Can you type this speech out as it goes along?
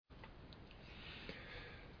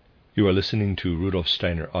You are listening to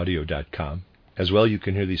RudolfSteinerAudio.com. As well, you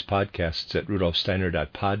can hear these podcasts at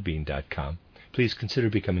RudolfSteiner.podbean.com. Please consider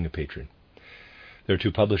becoming a patron. There are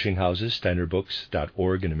two publishing houses,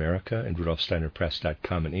 SteinerBooks.org in America and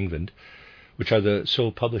RudolfSteinerPress.com in England, which are the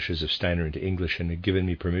sole publishers of Steiner into English and have given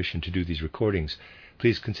me permission to do these recordings.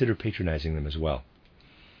 Please consider patronizing them as well.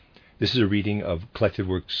 This is a reading of Collected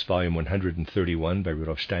Works, Volume 131 by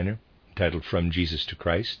Rudolf Steiner, entitled From Jesus to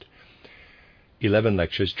Christ. 11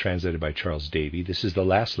 lectures translated by Charles Davy. This is the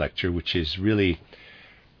last lecture, which is really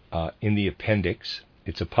in the Appendix.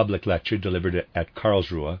 It's a public lecture delivered at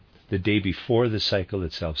Karlsruhe the day before the cycle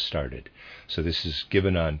itself started. So this is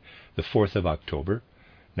given on the 4th of October,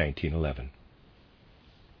 1911.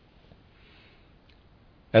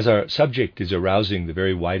 As our subject is arousing the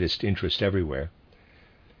very widest interest everywhere,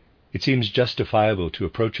 it seems justifiable to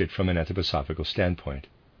approach it from an anthroposophical standpoint.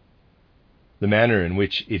 The manner in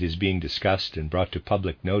which it is being discussed and brought to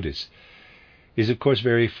public notice is, of course,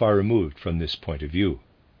 very far removed from this point of view.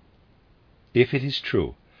 If it is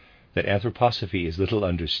true that anthroposophy is little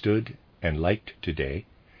understood and liked today,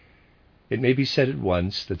 it may be said at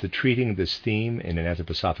once that the treating of this theme in an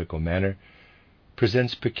anthroposophical manner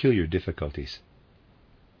presents peculiar difficulties.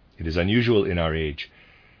 It is unusual in our age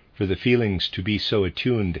for the feelings to be so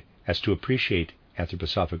attuned as to appreciate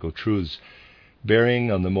anthroposophical truths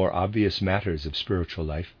bearing on the more obvious matters of spiritual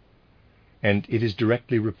life, and it is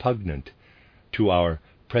directly repugnant to our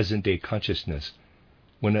present-day consciousness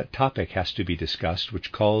when a topic has to be discussed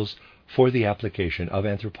which calls for the application of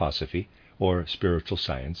anthroposophy, or spiritual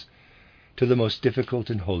science, to the most difficult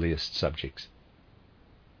and holiest subjects.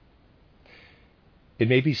 It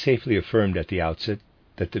may be safely affirmed at the outset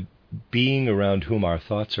that the being around whom our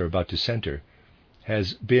thoughts are about to center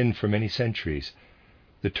has been for many centuries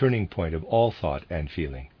the turning point of all thought and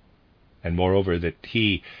feeling, and moreover that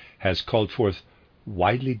he has called forth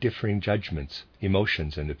widely differing judgments,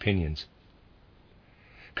 emotions, and opinions.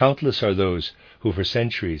 Countless are those who for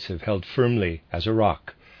centuries have held firmly as a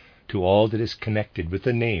rock to all that is connected with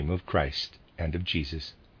the name of Christ and of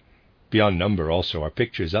Jesus. Beyond number also are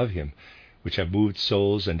pictures of him which have moved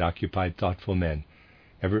souls and occupied thoughtful men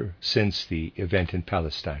ever since the event in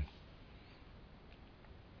Palestine.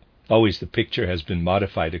 Always the picture has been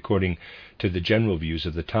modified according to the general views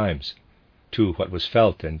of the times, to what was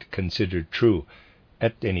felt and considered true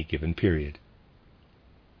at any given period.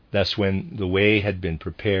 Thus, when the way had been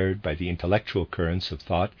prepared by the intellectual currents of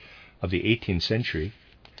thought of the 18th century,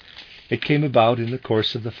 it came about in the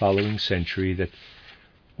course of the following century that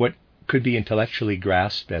what could be intellectually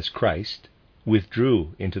grasped as Christ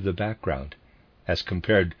withdrew into the background, as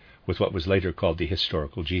compared with what was later called the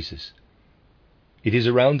historical Jesus. It is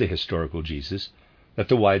around the historical Jesus that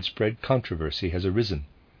the widespread controversy has arisen,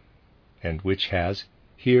 and which has,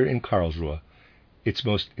 here in Karlsruhe, its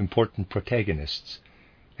most important protagonists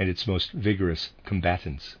and its most vigorous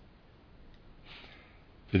combatants.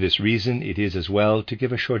 For this reason, it is as well to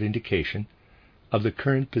give a short indication of the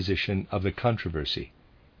current position of the controversy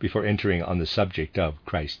before entering on the subject of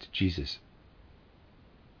Christ Jesus.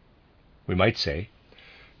 We might say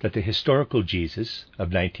that the historical Jesus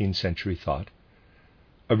of 19th century thought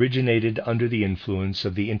originated under the influence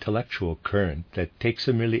of the intellectual current that takes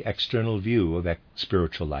a merely external view of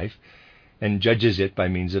spiritual life and judges it by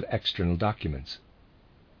means of external documents.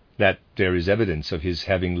 That there is evidence of his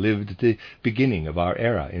having lived at the beginning of our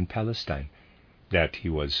era in Palestine, that he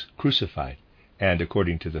was crucified and,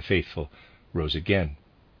 according to the faithful, rose again.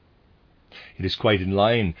 It is quite in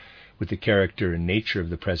line with the character and nature of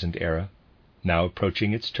the present era, now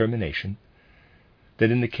approaching its termination,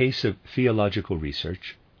 that in the case of theological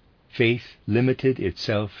research, faith limited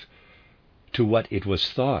itself to what it was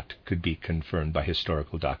thought could be confirmed by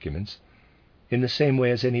historical documents, in the same way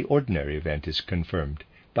as any ordinary event is confirmed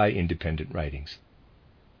by independent writings.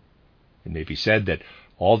 It may be said that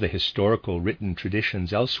all the historical written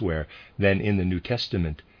traditions elsewhere than in the New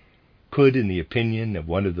Testament could, in the opinion of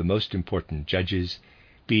one of the most important judges,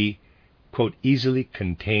 be, quote, easily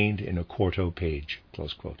contained in a quarto page,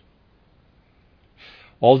 close quote.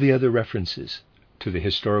 All the other references to the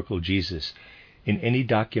historical Jesus in any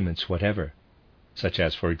documents whatever, such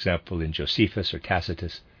as, for example, in Josephus or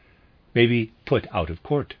Tacitus, may be put out of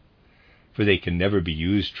court, for they can never be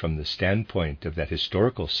used from the standpoint of that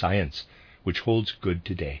historical science which holds good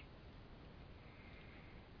today.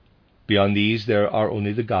 Beyond these, there are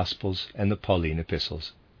only the Gospels and the Pauline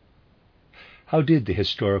epistles. How did the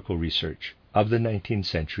historical research of the 19th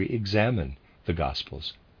century examine the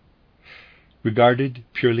Gospels? Regarded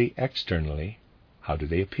purely externally, how do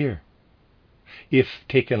they appear? If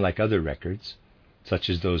taken like other records,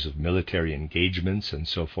 such as those of military engagements and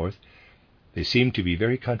so forth, They seem to be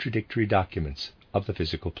very contradictory documents of the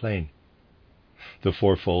physical plane, the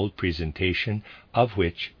fourfold presentation of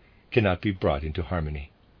which cannot be brought into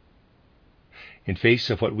harmony. In face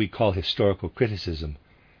of what we call historical criticism,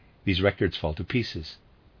 these records fall to pieces.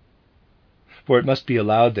 For it must be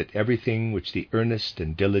allowed that everything which the earnest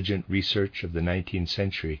and diligent research of the 19th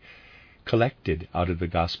century collected out of the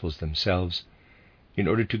Gospels themselves, in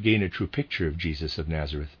order to gain a true picture of Jesus of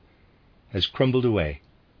Nazareth, has crumbled away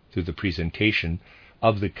through the presentation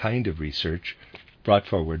of the kind of research brought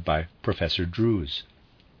forward by Professor Drews.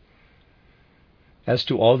 As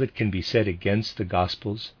to all that can be said against the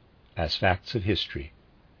Gospels as facts of history,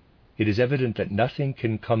 it is evident that nothing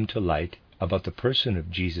can come to light about the person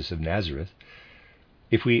of Jesus of Nazareth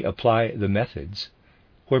if we apply the methods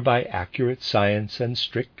whereby accurate science and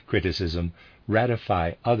strict criticism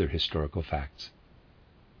ratify other historical facts.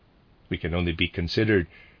 We can only be considered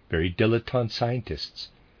very dilettante scientists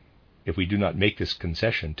if we do not make this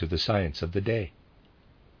concession to the science of the day.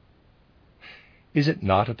 Is it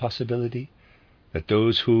not a possibility that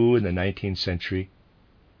those who, in the 19th century,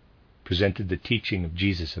 presented the teaching of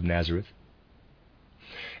Jesus of Nazareth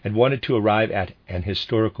and wanted to arrive at an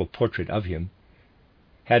historical portrait of him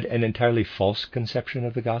had an entirely false conception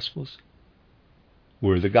of the Gospels?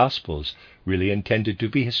 Were the Gospels really intended to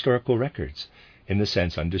be historical records in the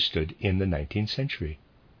sense understood in the 19th century?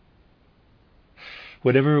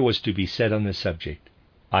 Whatever was to be said on this subject,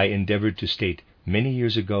 I endeavored to state many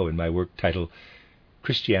years ago in my work titled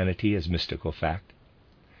Christianity as Mystical Fact,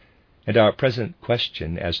 and our present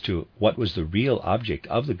question as to what was the real object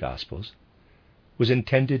of the Gospels was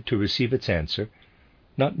intended to receive its answer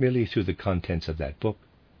not merely through the contents of that book,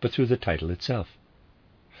 but through the title itself.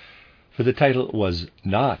 For the title was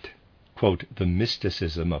not, quote, the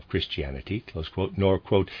mysticism of Christianity, close quote, nor,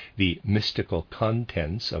 quote, the mystical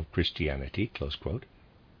contents of Christianity, close quote.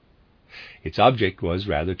 Its object was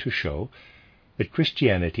rather to show that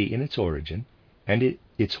Christianity in its origin and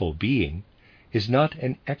its whole being is not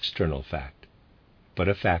an external fact, but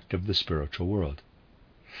a fact of the spiritual world,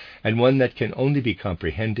 and one that can only be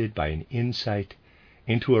comprehended by an insight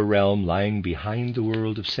into a realm lying behind the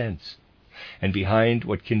world of sense, and behind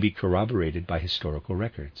what can be corroborated by historical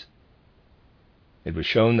records. It was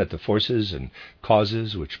shown that the forces and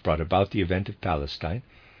causes which brought about the event of Palestine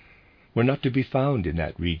were not to be found in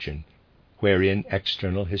that region wherein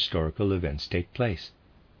external historical events take place,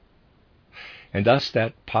 and thus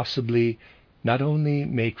that possibly not only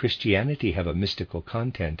may Christianity have a mystical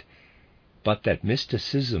content, but that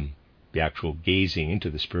mysticism, the actual gazing into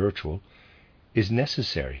the spiritual, is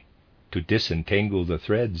necessary to disentangle the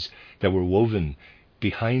threads that were woven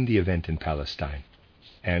behind the event in Palestine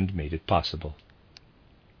and made it possible.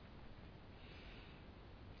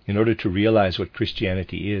 In order to realize what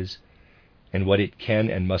Christianity is and what it can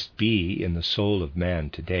and must be in the soul of man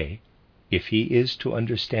today, if he is to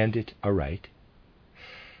understand it aright,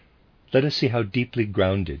 let us see how deeply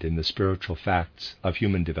grounded in the spiritual facts of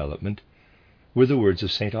human development were the words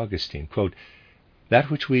of St. Augustine, quote, "That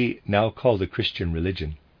which we now call the Christian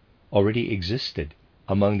religion already existed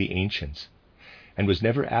among the ancients and was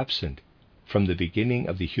never absent from the beginning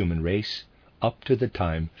of the human race up to the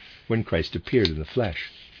time when Christ appeared in the flesh,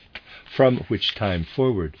 from which time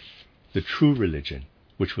forward the true religion,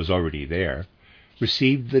 which was already there,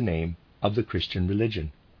 received the name of the Christian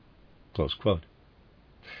religion." Close quote.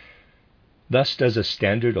 Thus does a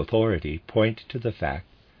standard authority point to the fact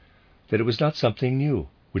that it was not something new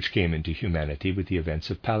which came into humanity with the events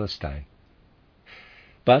of Palestine,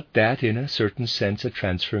 but that in a certain sense a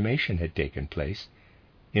transformation had taken place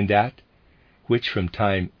in that which from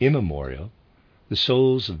time immemorial the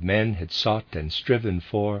souls of men had sought and striven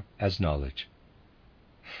for as knowledge.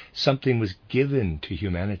 Something was given to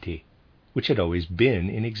humanity which had always been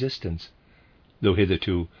in existence, though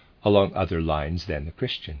hitherto along other lines than the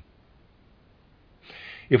Christian.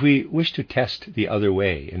 If we wish to test the other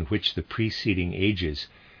way in which the preceding ages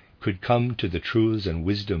could come to the truths and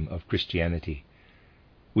wisdom of Christianity,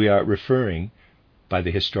 we are referring, by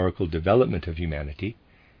the historical development of humanity,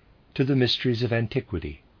 to the mysteries of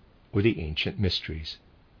antiquity, or the ancient mysteries.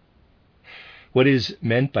 What is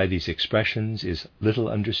meant by these expressions is little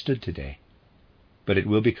understood today, but it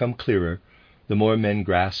will become clearer the more men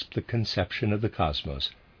grasp the conception of the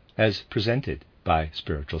cosmos as presented by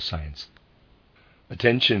spiritual science.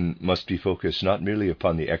 Attention must be focused not merely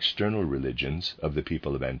upon the external religions of the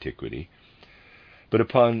people of antiquity, but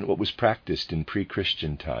upon what was practiced in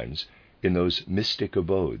pre-Christian times in those mystic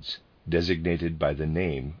abodes designated by the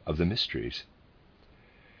name of the mysteries.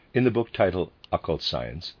 In the book titled Occult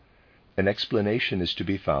Science, an explanation is to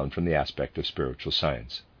be found from the aspect of spiritual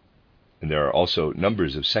science. and there are also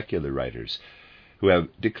numbers of secular writers who have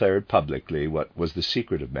declared publicly what was the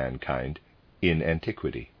secret of mankind in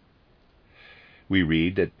antiquity. We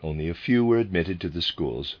read that only a few were admitted to the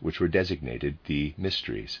schools which were designated the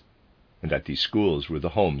mysteries, and that these schools were the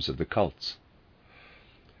homes of the cults.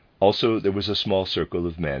 Also, there was a small circle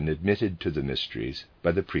of men admitted to the mysteries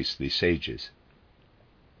by the priestly sages,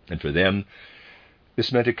 and for them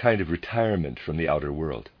this meant a kind of retirement from the outer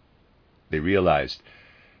world. They realized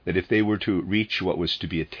that if they were to reach what was to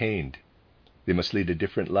be attained, they must lead a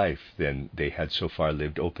different life than they had so far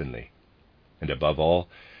lived openly, and above all,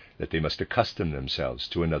 that they must accustom themselves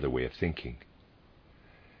to another way of thinking.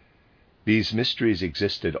 These mysteries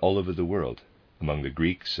existed all over the world, among the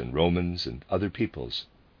Greeks and Romans and other peoples,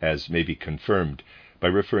 as may be confirmed by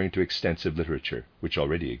referring to extensive literature which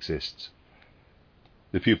already exists.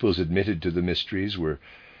 The pupils admitted to the mysteries were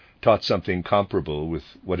taught something comparable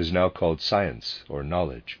with what is now called science or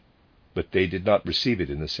knowledge, but they did not receive it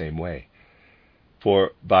in the same way,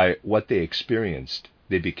 for by what they experienced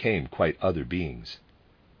they became quite other beings.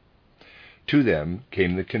 To them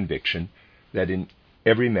came the conviction that in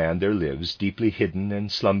every man there lives, deeply hidden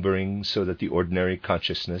and slumbering so that the ordinary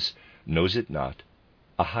consciousness knows it not,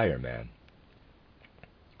 a higher man.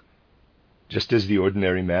 Just as the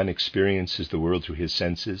ordinary man experiences the world through his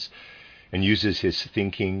senses and uses his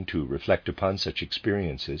thinking to reflect upon such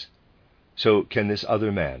experiences, so can this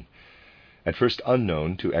other man, at first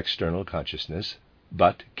unknown to external consciousness,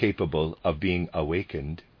 but capable of being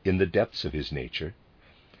awakened in the depths of his nature,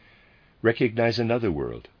 recognize another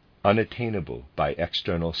world, unattainable by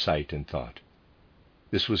external sight and thought.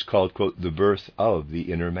 This was called, quote, the birth of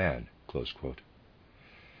the inner man, close quote.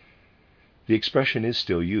 The expression is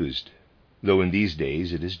still used, though in these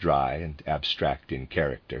days it is dry and abstract in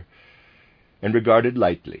character, and regarded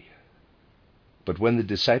lightly. But when the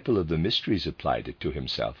disciple of the mysteries applied it to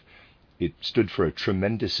himself, it stood for a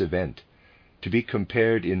tremendous event, to be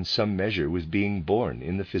compared in some measure with being born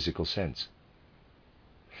in the physical sense.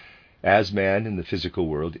 As man in the physical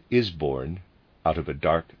world is born out of a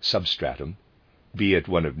dark substratum, be it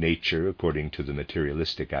one of nature according to the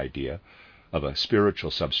materialistic idea, of a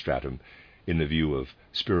spiritual substratum in the view of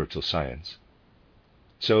spiritual science,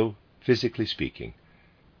 so, physically speaking,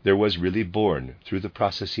 there was really born through the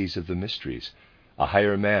processes of the mysteries a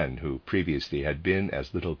higher man who previously had been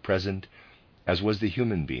as little present as was the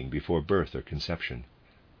human being before birth or conception.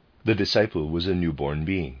 The disciple was a newborn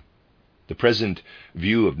being. The present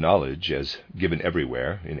view of knowledge, as given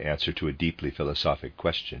everywhere in answer to a deeply philosophic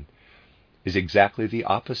question, is exactly the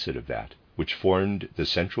opposite of that which formed the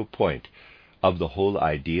central point of the whole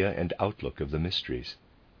idea and outlook of the mysteries.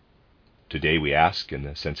 Today we ask, in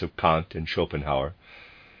the sense of Kant and Schopenhauer,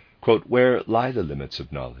 quote, where lie the limits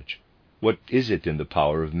of knowledge? What is it in the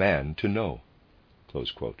power of man to know?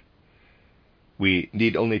 Close quote. We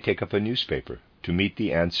need only take up a newspaper to meet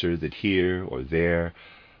the answer that here or there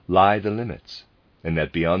lie the limits, and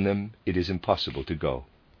that beyond them it is impossible to go.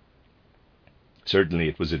 Certainly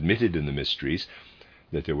it was admitted in the mysteries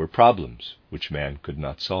that there were problems which man could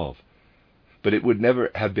not solve, but it would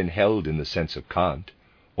never have been held in the sense of Kant,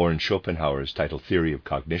 or in Schopenhauer's title Theory of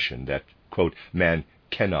Cognition, that, quote, man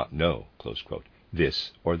cannot know, close quote,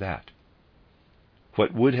 this or that.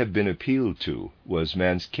 What would have been appealed to was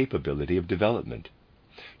man's capability of development,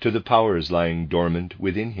 to the powers lying dormant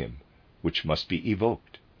within him, which must be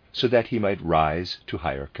evoked, so that he might rise to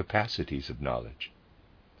higher capacities of knowledge.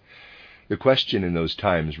 The question in those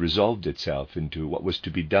times resolved itself into what was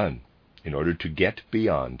to be done in order to get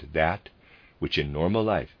beyond that which in normal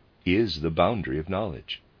life is the boundary of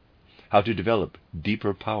knowledge, how to develop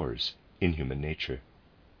deeper powers in human nature.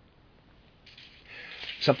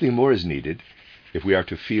 Something more is needed if we are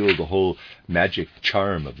to feel the whole magic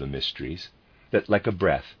charm of the mysteries that, like a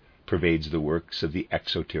breath, pervades the works of the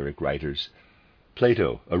exoteric writers,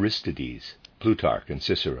 Plato, Aristides, Plutarch, and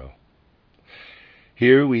Cicero.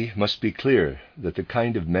 Here we must be clear that the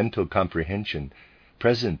kind of mental comprehension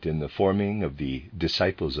present in the forming of the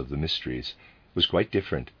disciples of the mysteries was quite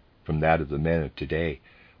different from that of the men of today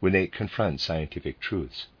when they confront scientific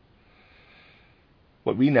truths.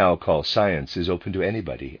 What we now call science is open to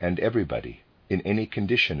anybody and everybody in any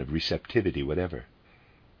condition of receptivity whatever.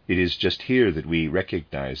 It is just here that we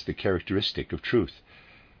recognize the characteristic of truth,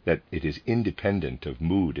 that it is independent of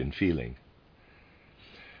mood and feeling.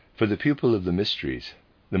 For the pupil of the mysteries,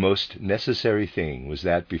 the most necessary thing was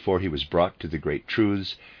that before he was brought to the great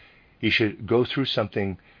truths, he should go through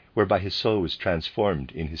something whereby his soul was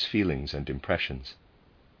transformed in his feelings and impressions.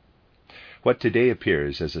 What today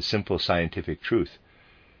appears as a simple scientific truth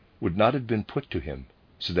would not have been put to him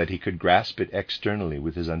so that he could grasp it externally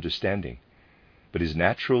with his understanding, but his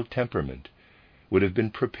natural temperament would have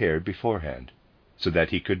been prepared beforehand, so that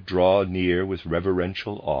he could draw near with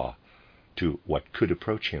reverential awe to what could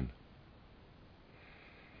approach him.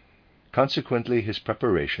 Consequently, his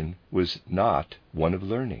preparation was not one of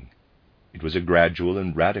learning. It was a gradual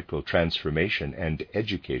and radical transformation and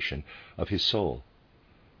education of his soul.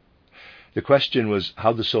 The question was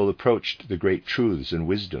how the soul approached the great truths and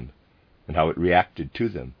wisdom, and how it reacted to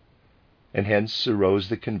them, and hence arose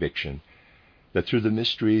the conviction that through the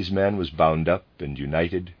mysteries man was bound up and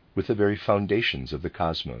united with the very foundations of the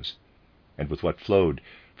cosmos, and with what flowed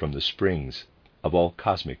from the springs of all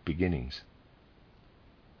cosmic beginnings.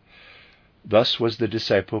 Thus was the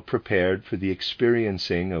disciple prepared for the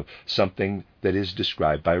experiencing of something that is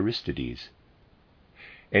described by Aristides.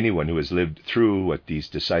 Anyone who has lived through what these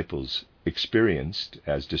disciples experienced,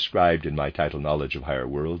 as described in my title Knowledge of Higher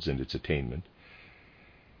Worlds and Its Attainment,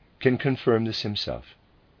 can confirm this himself.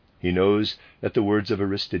 He knows that the words of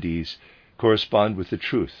Aristides correspond with the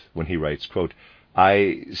truth when he writes, quote,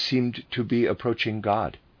 "I seemed to be approaching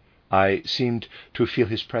God. I seemed to feel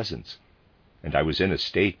his presence, and I was in a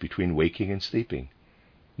state between waking and sleeping.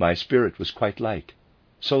 My spirit was quite light,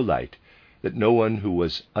 so light that no one who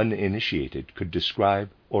was uninitiated could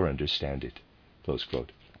describe or understand it." Close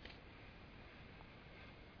quote.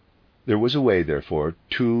 There was a way, therefore,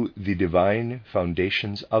 to the divine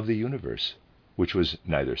foundations of the universe, which was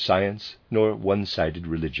neither science nor one-sided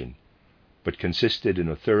religion, but consisted in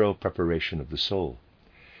a thorough preparation of the soul,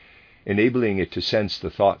 enabling it to sense the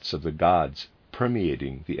thoughts of the gods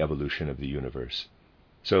permeating the evolution of the universe,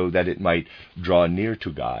 so that it might draw near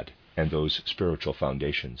to God and those spiritual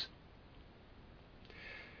foundations.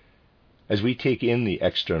 As we take in the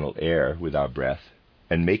external air with our breath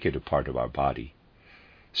and make it a part of our body,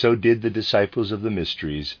 so did the disciples of the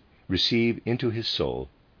mysteries receive into his soul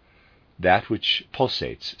that which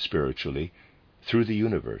pulsates spiritually through the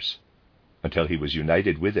universe, until he was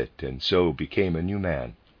united with it and so became a new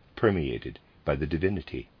man, permeated by the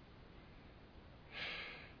divinity.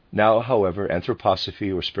 Now, however,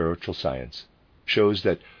 anthroposophy or spiritual science shows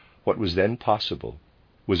that what was then possible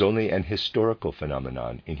was only an historical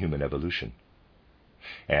phenomenon in human evolution.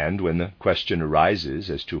 And when the question arises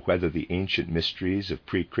as to whether the ancient mysteries of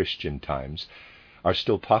pre-Christian times are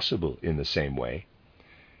still possible in the same way,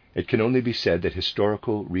 it can only be said that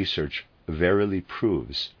historical research verily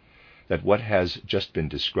proves that what has just been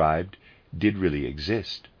described did really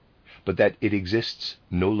exist, but that it exists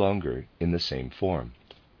no longer in the same form.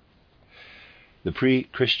 The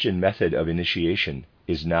pre-Christian method of initiation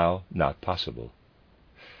is now not possible.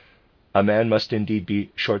 A man must indeed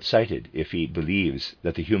be short-sighted if he believes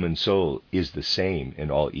that the human soul is the same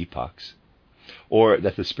in all epochs, or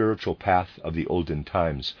that the spiritual path of the olden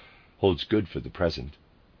times holds good for the present.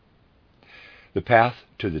 The path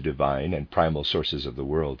to the divine and primal sources of the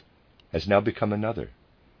world has now become another,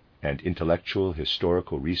 and intellectual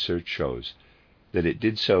historical research shows that it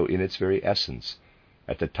did so in its very essence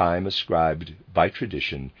at the time ascribed by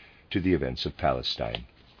tradition to the events of Palestine.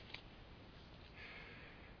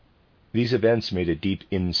 These events made a deep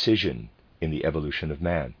incision in the evolution of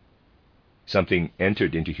man. Something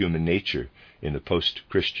entered into human nature in the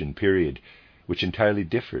post-Christian period which entirely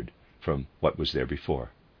differed from what was there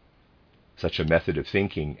before. Such a method of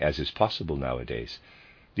thinking as is possible nowadays,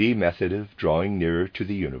 the method of drawing nearer to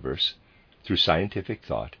the universe through scientific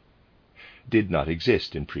thought, did not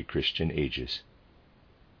exist in pre-Christian ages.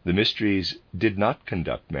 The mysteries did not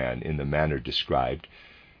conduct man in the manner described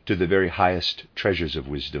to the very highest treasures of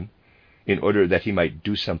wisdom, in order that he might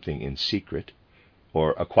do something in secret,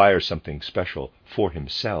 or acquire something special for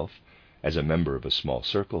himself as a member of a small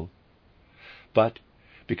circle, but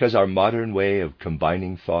because our modern way of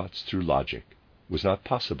combining thoughts through logic was not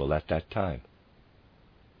possible at that time.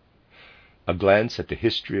 A glance at the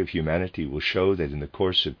history of humanity will show that in the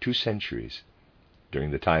course of 2 centuries,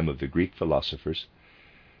 during the time of the Greek philosophers,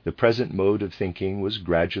 the present mode of thinking was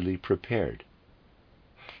gradually prepared,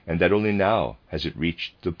 and that only now has it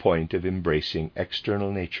reached the point of embracing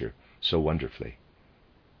external nature so wonderfully.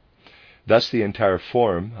 Thus the entire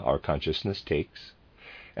form our consciousness takes,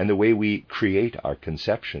 and the way we create our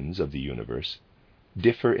conceptions of the universe,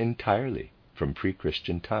 differ entirely from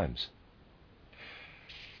pre-Christian times.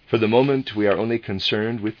 For the moment, we are only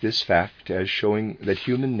concerned with this fact as showing that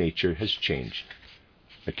human nature has changed.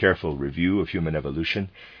 A careful review of human evolution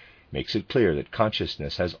makes it clear that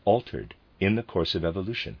consciousness has altered in the course of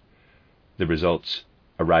evolution. The results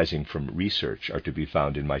arising from research are to be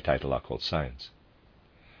found in my title Occult Science.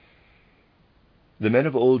 The men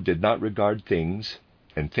of old did not regard things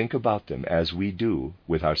and think about them as we do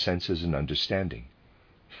with our senses and understanding.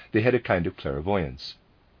 They had a kind of clairvoyance.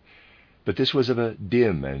 but this was of a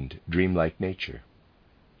dim and dreamlike nature.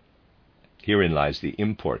 Herein lies the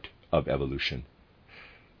import of evolution,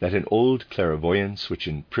 that an old clairvoyance which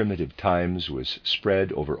in primitive times was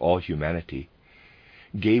spread over all humanity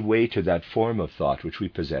gave way to that form of thought which we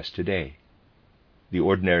possess today. The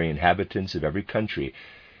ordinary inhabitants of every country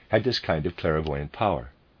had this kind of clairvoyant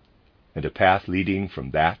power, and a path leading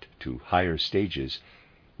from that to higher stages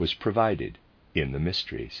was provided in the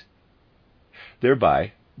mysteries.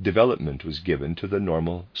 Thereby, development was given to the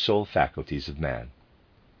normal soul faculties of man.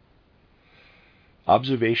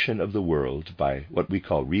 Observation of the world by what we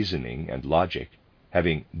call reasoning and logic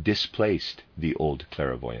having displaced the old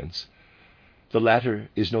clairvoyance, the latter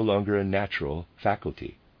is no longer a natural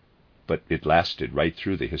faculty, but it lasted right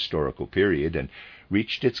through the historical period and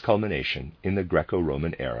reached its culmination in the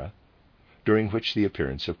Greco-Roman era, during which the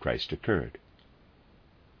appearance of Christ occurred.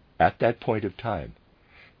 At that point of time,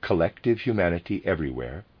 collective humanity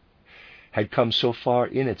everywhere had come so far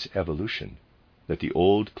in its evolution that the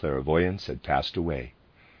old clairvoyance had passed away,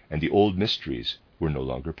 and the old mysteries were no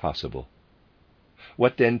longer possible.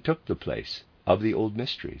 What then took the place of the old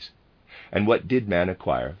mysteries, and what did man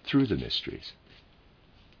acquire through the mysteries?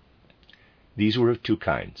 These were of two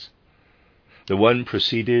kinds. The one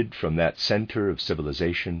proceeded from that center of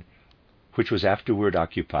civilization which was afterward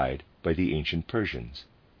occupied by the ancient Persians,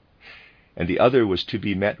 and the other was to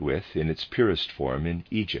be met with in its purest form in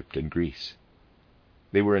Egypt and Greece.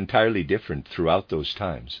 They were entirely different throughout those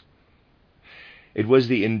times. It was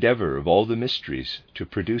the endeavor of all the mysteries to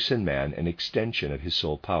produce in man an extension of his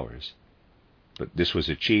soul powers, but this was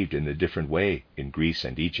achieved in a different way in Greece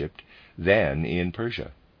and Egypt than in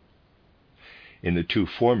Persia. In the two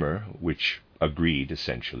former, which agreed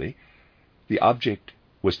essentially, the object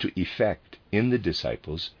was to effect in the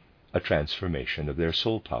disciples a transformation of their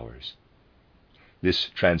soul powers. This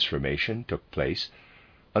transformation took place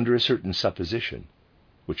under a certain supposition,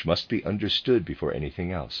 which must be understood before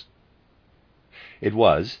anything else. It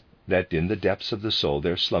was that in the depths of the soul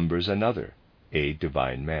there slumbers another, a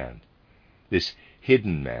divine man. This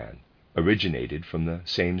hidden man originated from the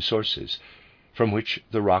same sources from which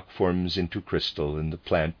the rock forms into crystal and the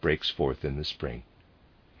plant breaks forth in the spring.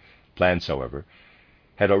 Plants, however,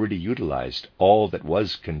 had already utilized all that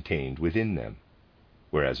was contained within them,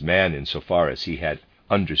 whereas man, insofar as he had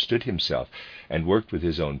understood himself and worked with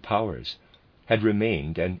his own powers, had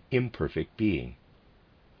remained an imperfect being,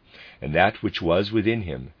 and that which was within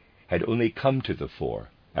him had only come to the fore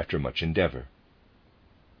after much endeavor.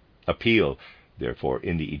 Appeal, therefore,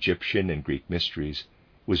 in the Egyptian and Greek mysteries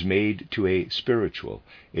was made to a spiritual,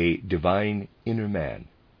 a divine inner man,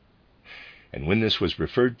 and when this was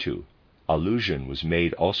referred to, allusion was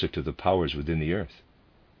made also to the powers within the earth.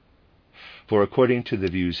 For according to the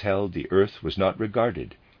views held, the earth was not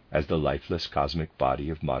regarded as the lifeless cosmic body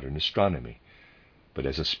of modern astronomy, but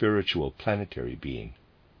as a spiritual planetary being.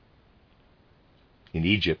 In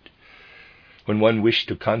Egypt, when one wished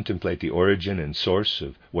to contemplate the origin and source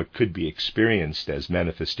of what could be experienced as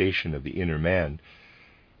manifestation of the inner man,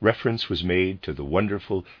 reference was made to the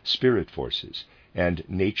wonderful spirit forces and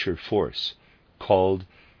nature force called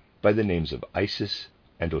by the names of Isis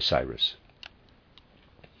and Osiris.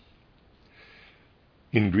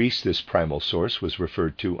 In Greece, this primal source was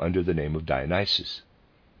referred to under the name of Dionysus.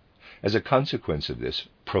 As a consequence of this,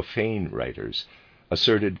 profane writers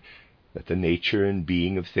asserted that the nature and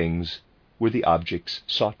being of things were the objects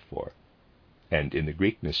sought for, and in the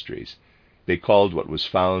Greek mysteries they called what was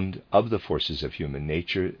found of the forces of human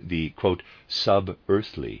nature the, quote,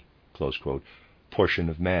 sub-earthly, close quote, portion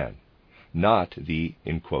of man, not the,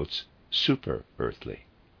 in quotes, super-earthly.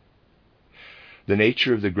 The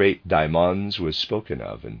nature of the great daimons was spoken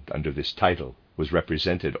of, and under this title was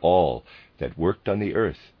represented all that worked on the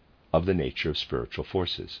earth of the nature of spiritual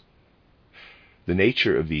forces. The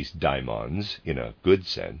nature of these daimons, in a good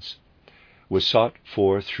sense, was sought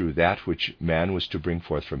for through that which man was to bring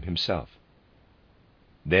forth from himself.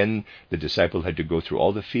 Then the disciple had to go through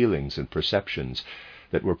all the feelings and perceptions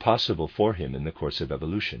that were possible for him in the course of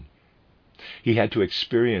evolution. He had to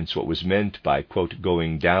experience what was meant by, quote,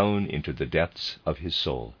 going down into the depths of his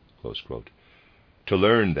soul, close quote, to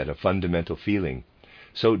learn that a fundamental feeling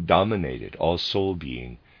so dominated all soul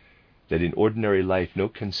being that in ordinary life no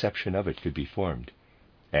conception of it could be formed,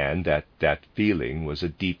 and that that feeling was a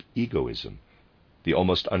deep egoism, the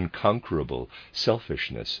almost unconquerable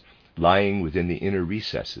selfishness lying within the inner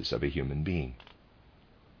recesses of a human being.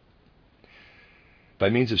 By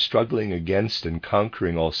means of struggling against and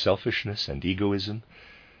conquering all selfishness and egoism,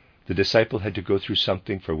 the disciple had to go through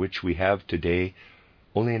something for which we have today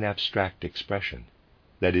only an abstract expression,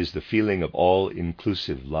 that is, the feeling of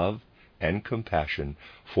all-inclusive love and compassion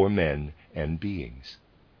for men and beings.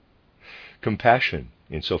 Compassion,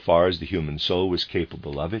 insofar as the human soul was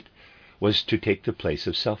capable of it, was to take the place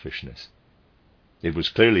of selfishness. It was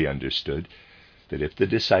clearly understood that if the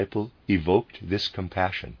disciple evoked this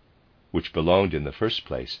compassion, which belonged in the first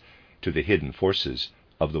place to the hidden forces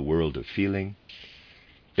of the world of feeling,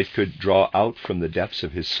 it could draw out from the depths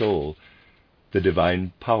of his soul the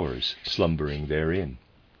divine powers slumbering therein.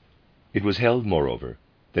 It was held, moreover,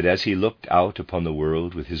 that as he looked out upon the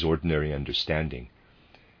world with his ordinary understanding,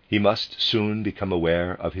 he must soon become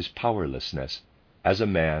aware of his powerlessness as a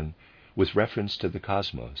man with reference to the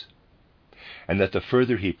cosmos, and that the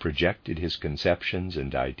further he projected his conceptions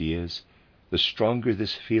and ideas, the stronger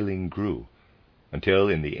this feeling grew, until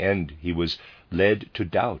in the end he was led to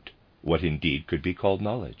doubt what indeed could be called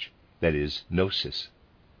knowledge, that is, gnosis.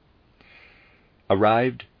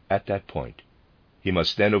 Arrived at that point, he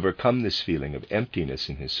must then overcome this feeling of emptiness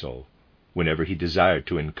in his soul whenever he desired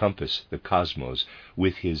to encompass the cosmos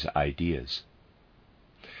with his ideas.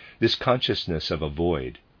 This consciousness of a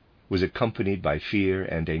void was accompanied by fear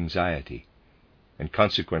and anxiety, and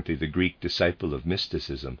consequently the Greek disciple of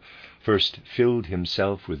mysticism first filled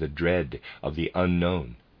himself with a dread of the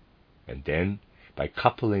unknown, and then, by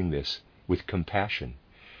coupling this with compassion,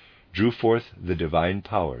 drew forth the divine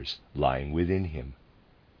powers lying within him.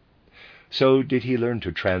 So did he learn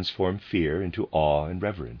to transform fear into awe and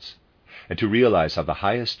reverence, and to realize how the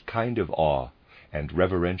highest kind of awe and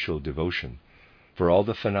reverential devotion for all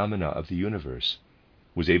the phenomena of the universe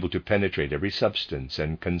was able to penetrate every substance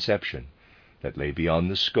and conception that lay beyond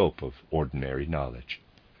the scope of ordinary knowledge.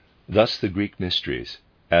 Thus the Greek mysteries,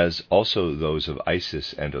 as also those of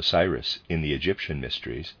Isis and Osiris in the Egyptian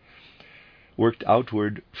mysteries, worked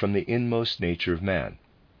outward from the inmost nature of man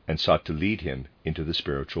and sought to lead him into the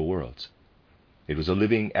spiritual worlds. It was a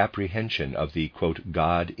living apprehension of the, quote,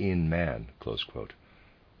 God in man, close quote.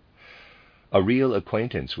 A real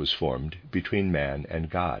acquaintance was formed between man and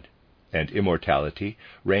God, and immortality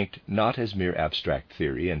ranked not as mere abstract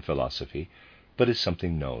theory and philosophy, but as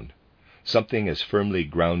something known, something as firmly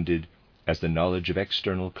grounded as the knowledge of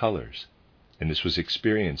external colors, and this was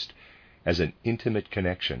experienced as an intimate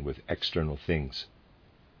connection with external things.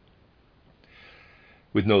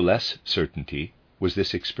 With no less certainty was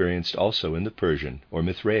this experienced also in the Persian or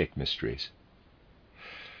Mithraic mysteries.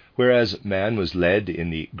 Whereas man was led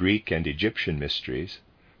in the Greek and Egyptian mysteries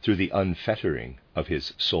through the unfettering of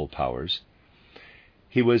his soul powers,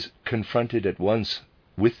 he was confronted at once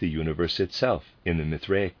with the universe itself in the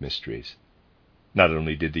Mithraic mysteries. Not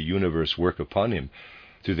only did the universe work upon him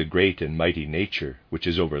through the great and mighty nature which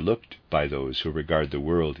is overlooked by those who regard the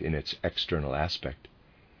world in its external aspect,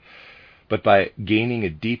 but by gaining a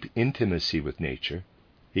deep intimacy with nature,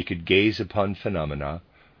 he could gaze upon phenomena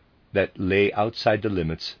that lay outside the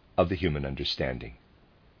limits of the human understanding.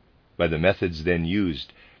 By the methods then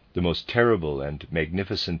used, the most terrible and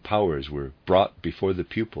magnificent powers were brought before the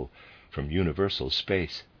pupil from universal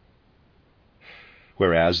space.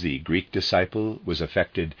 Whereas the Greek disciple was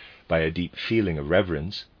affected by a deep feeling of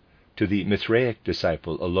reverence, to the Mithraic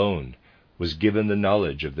disciple alone was given the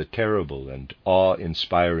knowledge of the terrible and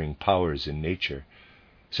awe-inspiring powers in nature,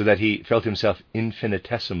 so that he felt himself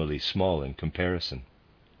infinitesimally small in comparison.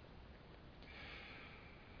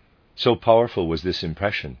 So powerful was this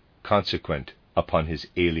impression, consequent upon his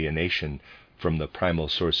alienation from the primal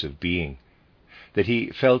source of being, that he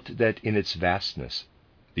felt that in its vastness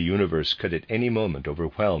the universe could at any moment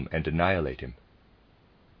overwhelm and annihilate him.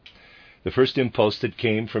 The first impulse that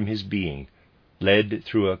came from his being led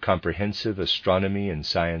through a comprehensive astronomy and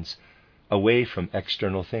science away from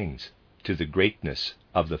external things to the greatness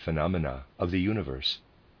of the phenomena of the universe.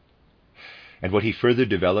 And what he further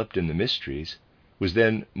developed in the mysteries was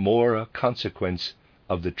then more a consequence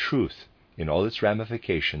of the truth in all its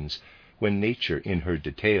ramifications when nature in her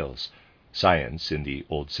details, science in the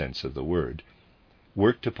old sense of the word,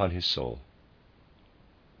 worked upon his soul.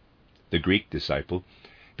 The Greek disciple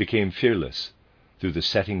became fearless through the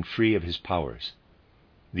setting free of his powers.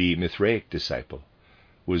 The Mithraic disciple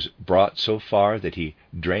was brought so far that he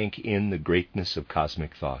drank in the greatness of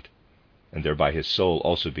cosmic thought, and thereby his soul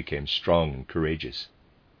also became strong and courageous.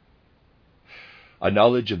 A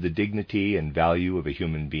knowledge of the dignity and value of a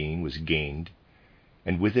human being was gained,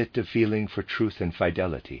 and with it a feeling for truth and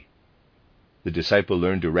fidelity. The disciple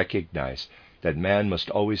learned to recognize that man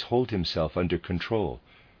must always hold himself under control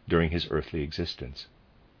during his earthly existence.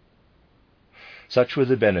 Such were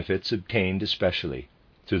the benefits obtained especially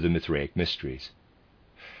through the Mithraic mysteries.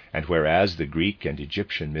 And whereas the Greek and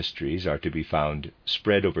Egyptian mysteries are to be found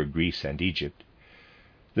spread over Greece and Egypt,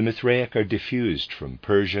 the Mithraic are diffused from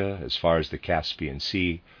Persia as far as the Caspian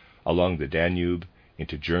Sea along the Danube,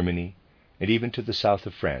 into Germany, and even to the south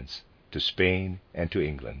of France, to Spain and to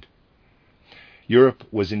England. Europe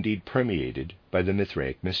was indeed permeated by the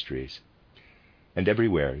Mithraic mysteries, and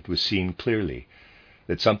everywhere it was seen clearly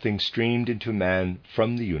that something streamed into man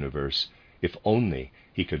from the universe if only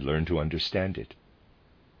he could learn to understand it.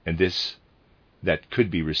 And this that could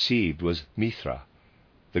be received was Mithra,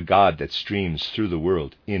 the god that streams through the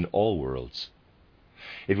world in all worlds.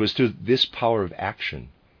 It was through this power of action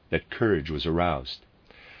that courage was aroused.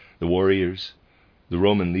 The warriors, the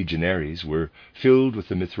Roman legionaries, were filled with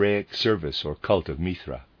the Mithraic service or cult of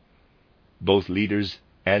Mithra. Both leaders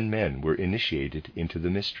and men were initiated into the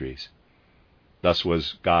mysteries. Thus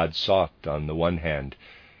was God sought on the one hand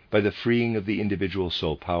by the freeing of the individual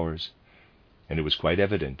soul powers, and it was quite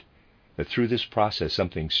evident that through this process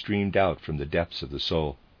something streamed out from the depths of the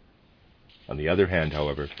soul. On the other hand,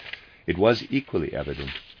 however, it was equally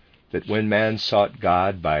evident that when man sought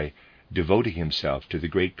God by devoting himself to the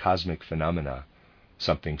great cosmic phenomena,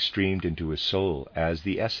 something streamed into his soul as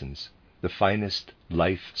the essence, the finest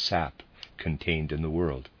life sap contained in the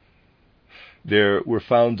world. There were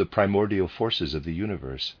found the primordial forces of the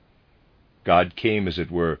universe. God came, as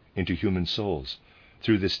it were, into human souls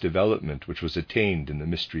through this development which was attained in the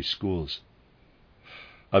mystery schools.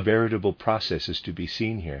 A veritable process is to be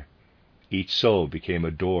seen here. Each soul became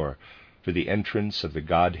a door for the entrance of the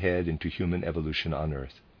Godhead into human evolution on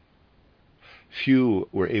earth. Few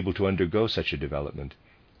were able to undergo such a development,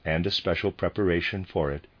 and a special preparation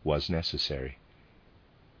for it was necessary.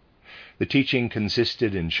 The teaching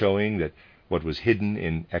consisted in showing that what was hidden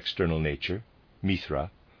in external nature,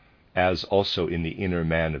 Mithra, as also in the inner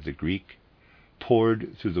man of the Greek,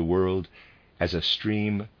 poured through the world as a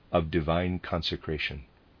stream of divine consecration.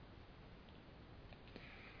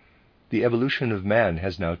 The evolution of man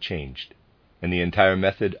has now changed, and the entire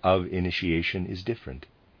method of initiation is different.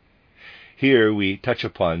 Here we touch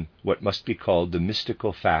upon what must be called the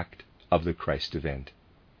mystical fact of the Christ event.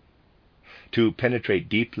 To penetrate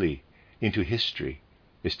deeply into history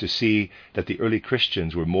is to see that the early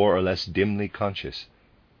Christians were more or less dimly conscious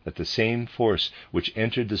that the same force which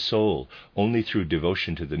entered the soul only through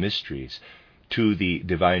devotion to the mysteries, to the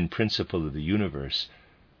divine principle of the universe,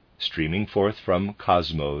 streaming forth from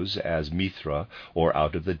cosmos as Mithra, or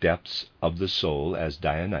out of the depths of the soul as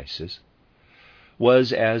Dionysus,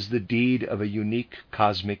 was as the deed of a unique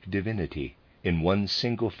cosmic divinity in one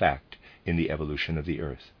single fact in the evolution of the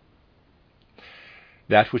earth.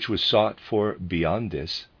 That which was sought for beyond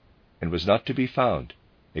this, and was not to be found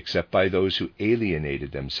except by those who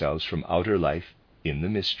alienated themselves from outer life in the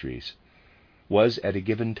mysteries, was at a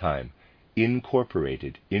given time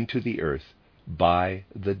incorporated into the earth by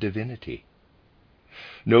the divinity.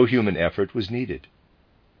 No human effort was needed,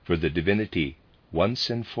 for the divinity, once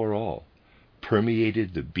and for all,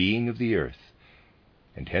 permeated the being of the earth,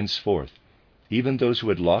 and henceforth even those who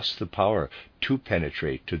had lost the power to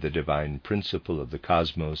penetrate to the divine principle of the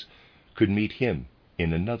cosmos could meet him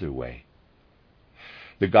in another way.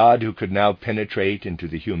 The God who could now penetrate into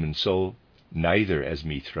the human soul, neither as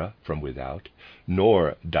Mithra from without,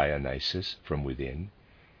 nor Dionysus from within,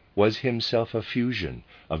 was himself a fusion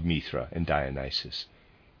of Mithra and Dionysus,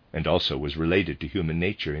 and also was related to human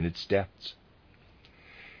nature in its depths.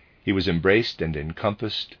 He was embraced and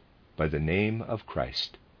encompassed by the name of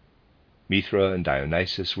Christ. Mithra and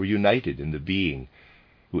Dionysus were united in the being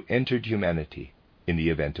who entered humanity in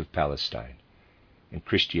the event of Palestine, and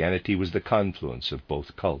Christianity was the confluence of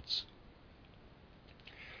both cults.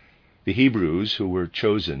 The Hebrews, who were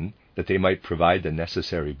chosen that they might provide the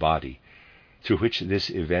necessary body through which this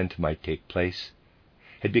event might take place,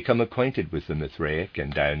 had become acquainted with the Mithraic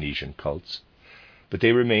and Dionysian cults, but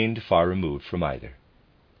they remained far removed from either.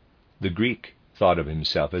 The Greek thought of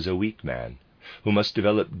himself as a weak man, who must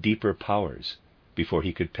develop deeper powers before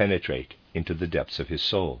he could penetrate into the depths of his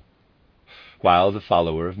soul, while the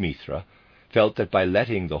follower of Mithra felt that by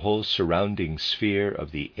letting the whole surrounding sphere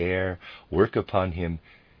of the air work upon him,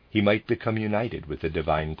 he might become united with the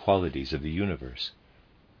divine qualities of the universe.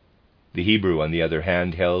 The Hebrew, on the other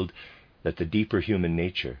hand, held that the deeper human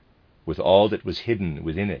nature, with all that was hidden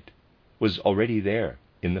within it, was already there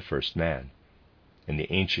in the first man, and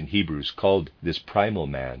the ancient Hebrews called this primal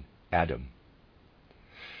man Adam.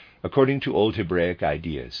 According to old Hebraic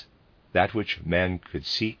ideas, that which man could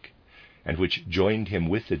seek, and which joined him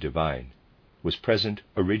with the divine, was present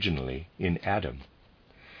originally in Adam.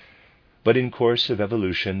 But in course of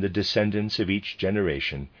evolution, the descendants of each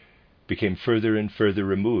generation became further and further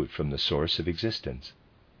removed from the source of existence.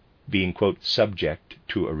 Being, quote, subject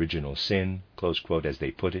to original sin, close quote, as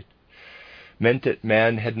they put it, meant that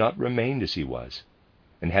man had not remained as he was,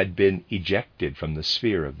 and had been ejected from the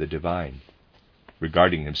sphere of the divine.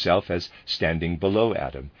 Regarding himself as standing below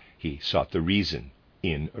Adam, he sought the reason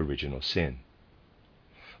in original sin.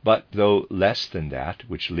 But though less than that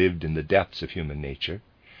which lived in the depths of human nature,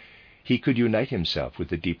 he could unite himself with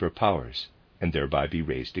the deeper powers and thereby be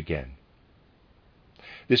raised again.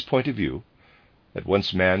 This point of view, that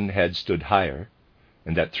once man had stood higher,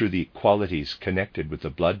 and that through the qualities connected with the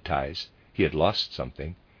blood ties he had lost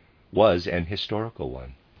something, was an historical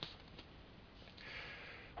one.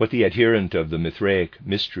 What the adherent of the Mithraic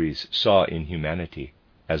mysteries saw in humanity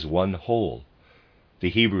as one whole, the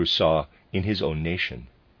Hebrew saw in his own nation,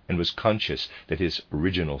 and was conscious that his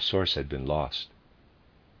original source had been lost.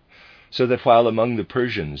 So that while among the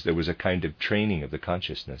Persians there was a kind of training of the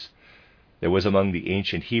consciousness, there was among the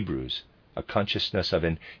ancient Hebrews a consciousness of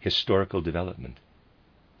an historical development.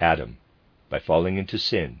 Adam, by falling into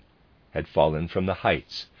sin, had fallen from the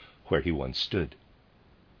heights where he once stood.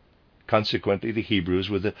 Consequently, the Hebrews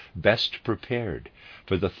were the best prepared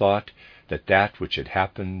for the thought that that which had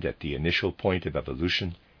happened at the initial point of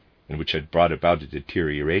evolution, and which had brought about a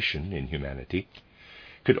deterioration in humanity,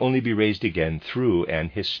 could only be raised again through an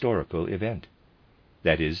historical event,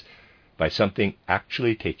 that is, by something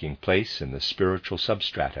actually taking place in the spiritual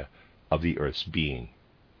substrata of the earth's being.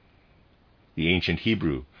 The ancient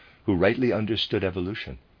Hebrew, who rightly understood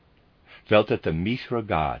evolution, felt that the Mithra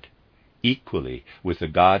God, equally with the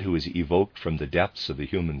God who is evoked from the depths of the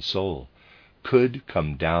human soul, could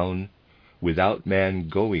come down without man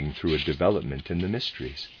going through a development in the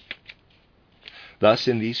mysteries. Thus,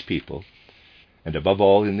 in these people, and above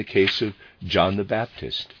all in the case of John the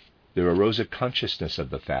Baptist, there arose a consciousness of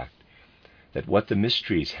the fact that what the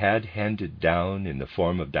mysteries had handed down in the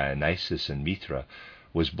form of Dionysus and Mithra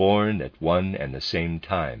was born at one and the same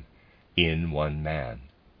time in one man.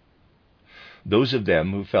 Those of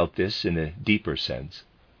them who felt this in a deeper sense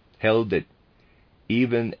held that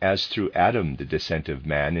even as through Adam the descent of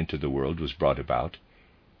man into the world was brought about,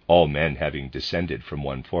 all men having descended from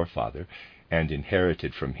one forefather, and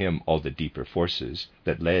inherited from him all the deeper forces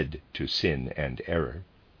that led to sin and error,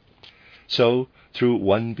 so through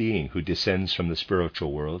one being who descends from the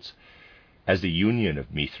spiritual worlds, as the union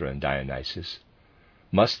of Mithra and Dionysus,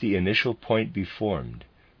 must the initial point be formed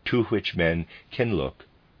to which men can look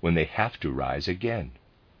when they have to rise again.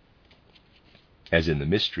 As in the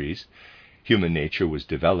mysteries, human nature was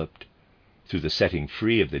developed through the setting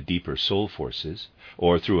free of the deeper soul forces,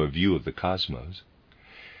 or through a view of the cosmos,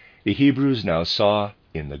 the Hebrews now saw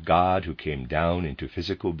in the God who came down into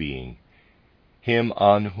physical being him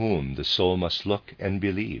on whom the soul must look and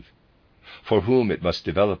believe, for whom it must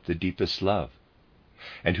develop the deepest love,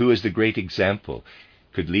 and who as the great example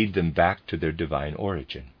could lead them back to their divine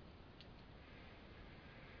origin.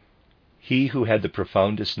 He who had the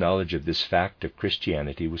profoundest knowledge of this fact of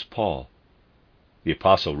Christianity was Paul. The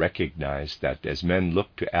apostle recognized that as men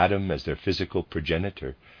looked to Adam as their physical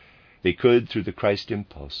progenitor, they could, through the Christ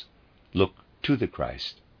impulse, look to the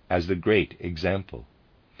Christ as the great example,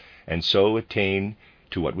 and so attain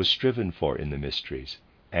to what was striven for in the mysteries,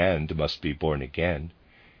 and must be born again,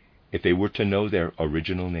 if they were to know their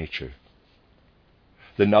original nature.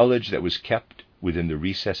 The knowledge that was kept within the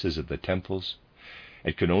recesses of the temples,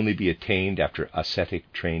 and could only be attained after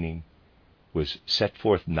ascetic training, was set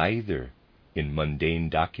forth neither in mundane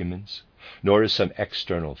documents, nor as some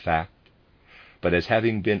external fact, but as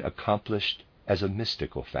having been accomplished as a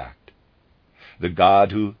mystical fact, the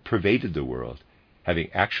God who pervaded the world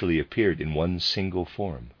having actually appeared in one single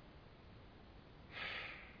form.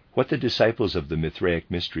 What the disciples of the Mithraic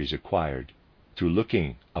mysteries acquired through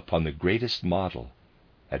looking upon the greatest model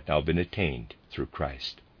had now been attained through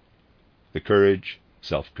Christ. The courage,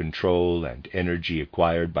 self-control, and energy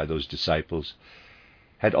acquired by those disciples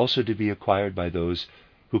had also to be acquired by those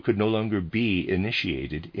who could no longer be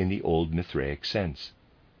initiated in the old Mithraic sense.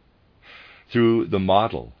 Through the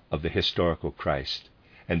model of the historical Christ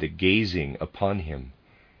and the gazing upon him,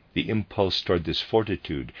 the impulse toward this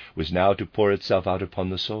fortitude was now to pour itself out upon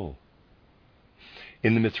the soul.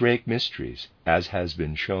 In the Mithraic mysteries, as has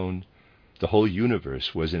been shown, the whole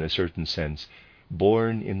universe was in a certain sense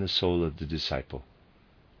born in the soul of the disciple,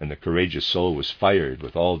 and the courageous soul was fired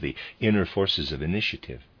with all the inner forces of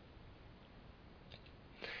initiative.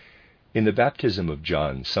 In the baptism of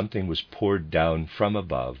John, something was poured down from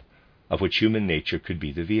above, of which human nature could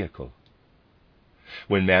be the vehicle.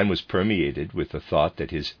 When man was permeated with the thought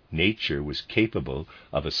that his nature was capable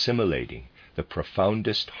of assimilating the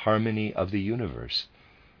profoundest harmony of the universe,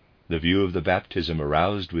 the view of the baptism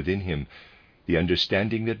aroused within him the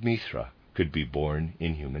understanding that Mithra could be born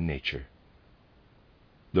in human nature.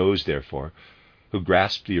 Those, therefore, who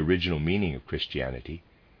grasped the original meaning of Christianity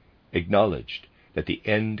acknowledged that the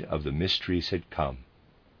end of the mysteries had come.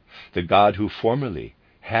 The God who formerly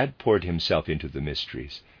had poured himself into the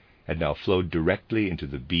mysteries had now flowed directly into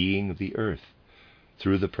the being of the earth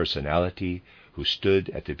through the personality who stood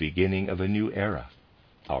at the beginning of a new era,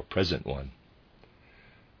 our present one.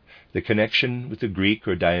 The connection with the Greek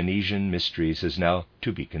or Dionysian mysteries is now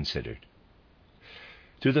to be considered.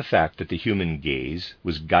 Through the fact that the human gaze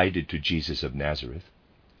was guided to Jesus of Nazareth,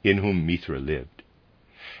 in whom Mithra lived,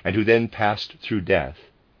 and who then passed through death,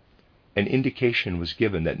 an indication was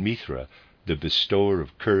given that Mithra, the bestower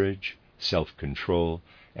of courage, self-control,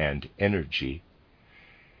 and energy,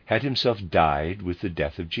 had himself died with the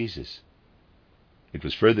death of Jesus. It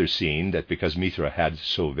was further seen that because Mithra had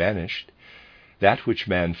so vanished, that which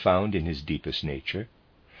man found in his deepest nature,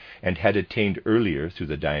 and had attained earlier through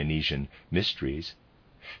the Dionysian mysteries,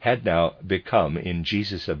 had now become in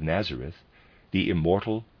Jesus of Nazareth the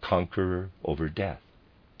immortal conqueror over death.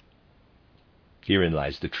 Herein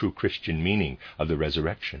lies the true Christian meaning of the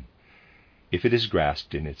resurrection, if it is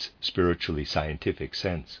grasped in its spiritually scientific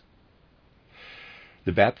sense.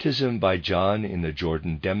 The baptism by John in the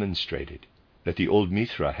Jordan demonstrated that the old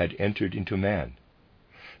Mithra had entered into man,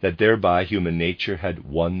 that thereby human nature had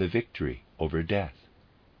won the victory over death,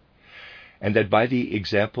 and that by the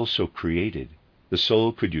example so created, the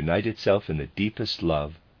soul could unite itself in the deepest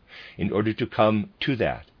love in order to come to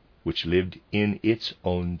that which lived in its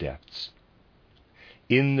own depths.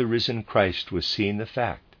 In the risen Christ was seen the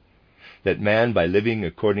fact that man, by living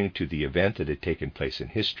according to the event that had taken place in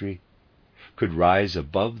history, could rise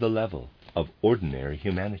above the level of ordinary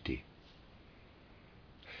humanity.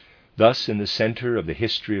 Thus, in the center of the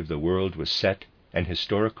history of the world was set an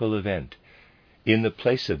historical event, in the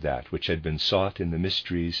place of that which had been sought in the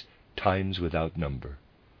mysteries times without number.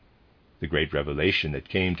 The great revelation that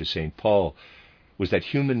came to St. Paul was that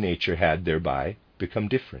human nature had thereby become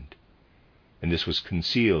different, and this was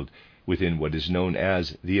concealed within what is known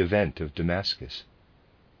as the event of Damascus.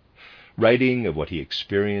 Writing of what he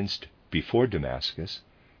experienced before Damascus,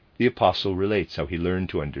 the apostle relates how he learned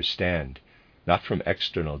to understand, not from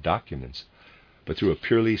external documents, but through a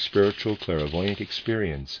purely spiritual clairvoyant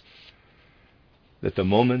experience, that the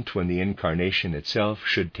moment when the incarnation itself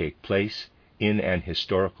should take place in an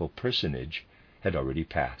historical personage had already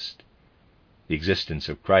passed. The existence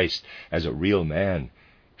of Christ as a real man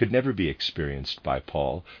could never be experienced by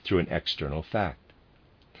Paul through an external fact.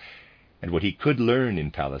 And what he could learn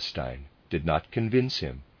in Palestine did not convince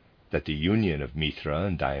him that the union of Mithra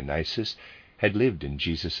and Dionysus had lived in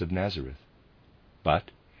Jesus of Nazareth.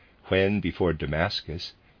 But when, before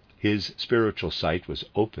Damascus, his spiritual sight was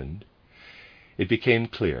opened, it became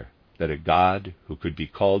clear that a God who could be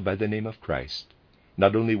called by the name of Christ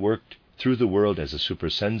not only worked through the world as a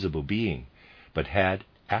supersensible being, but had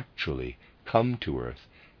actually come to earth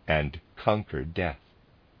and conquered death.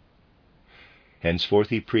 Henceforth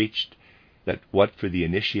he preached that what for the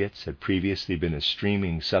initiates had previously been a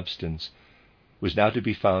streaming substance was now to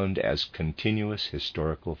be found as continuous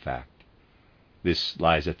historical fact. This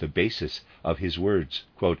lies at the basis of his words,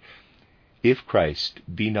 quote, "If Christ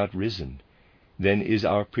be not risen, then is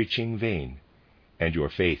our preaching vain, and your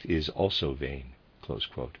faith is also vain." Close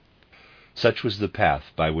quote. Such was the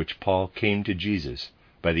path by which Paul came to Jesus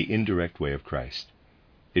by the indirect way of Christ,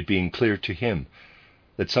 it being clear to him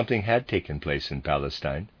that something had taken place in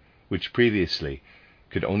Palestine which previously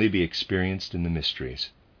could only be experienced in the mysteries.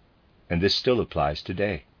 And this still applies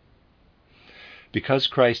today. Because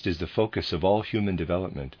Christ is the focus of all human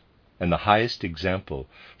development and the highest example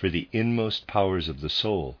for the inmost powers of the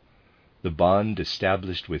soul, the bond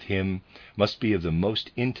established with him must be of the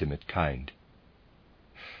most intimate kind.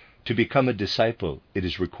 To become a disciple, it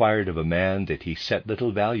is required of a man that he set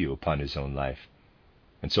little value upon his own life,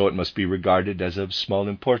 and so it must be regarded as of small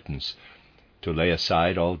importance to lay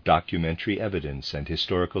aside all documentary evidence and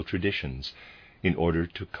historical traditions in order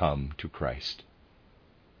to come to Christ.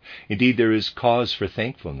 Indeed, there is cause for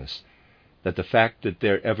thankfulness that the fact that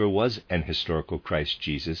there ever was an historical Christ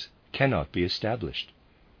Jesus cannot be established,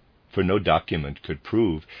 for no document could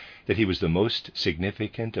prove that he was the most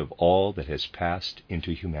significant of all that has passed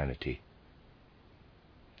into humanity.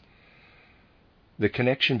 The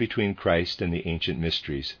connection between Christ and the ancient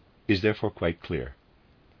mysteries is therefore quite clear.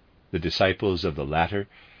 The disciples of the latter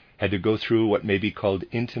had to go through what may be called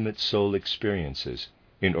intimate soul experiences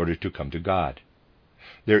in order to come to God.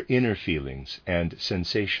 Their inner feelings and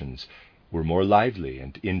sensations were more lively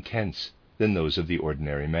and intense than those of the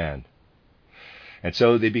ordinary man. And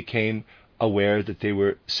so they became aware that they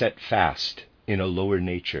were set fast in a lower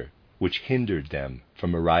nature, which hindered them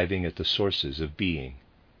from arriving at the sources of being.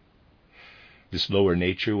 This lower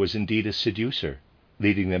nature was indeed a seducer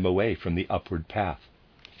leading them away from the upward path.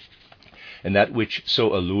 And that which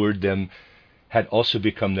so allured them had also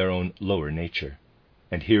become their own lower nature,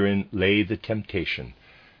 and herein lay the temptation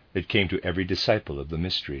that came to every disciple of the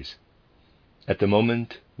mysteries. At the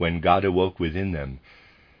moment when God awoke within them,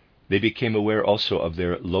 they became aware also of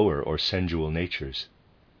their lower or sensual natures.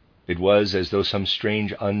 It was as though some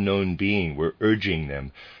strange unknown being were urging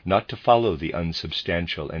them not to follow the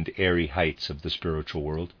unsubstantial and airy heights of the spiritual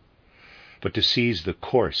world, but to seize the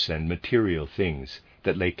coarse and material things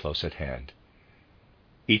that lay close at hand.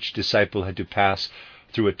 Each disciple had to pass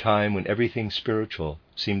through a time when everything spiritual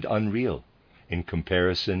seemed unreal in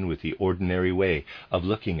comparison with the ordinary way of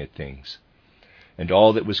looking at things, and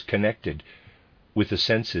all that was connected with the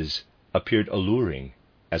senses appeared alluring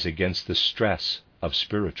as against the stress of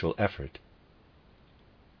spiritual effort.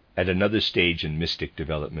 At another stage in mystic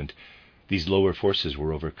development, these lower forces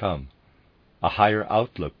were overcome, a higher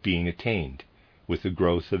outlook being attained with the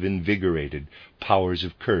growth of invigorated powers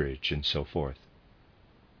of courage and so forth.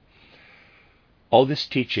 All this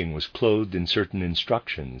teaching was clothed in certain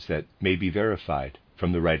instructions that may be verified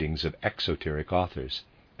from the writings of exoteric authors,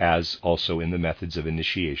 as also in the methods of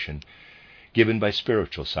initiation given by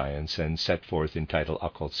spiritual science and set forth in title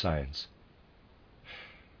Occult Science.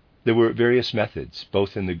 There were various methods,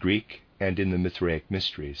 both in the Greek and in the Mithraic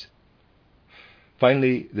mysteries.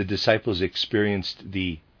 Finally, the disciples experienced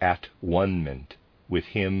the at-one-ment with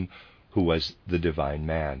him who was the divine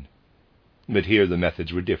man. But here the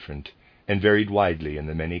methods were different and varied widely in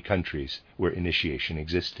the many countries where initiation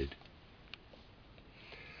existed.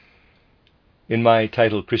 In my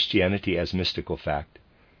title, Christianity as Mystical Fact,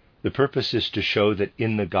 the purpose is to show that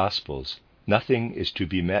in the Gospels nothing is to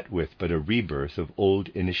be met with but a rebirth of old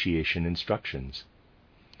initiation instructions.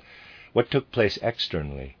 What took place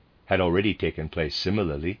externally had already taken place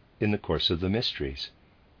similarly in the course of the mysteries,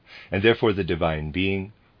 and therefore the divine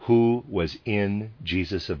being, who was in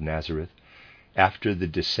Jesus of Nazareth after the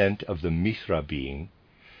descent of the Mithra being,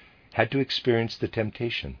 had to experience the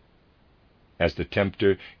temptation. As the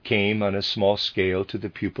tempter came on a small scale to the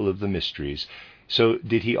pupil of the mysteries, so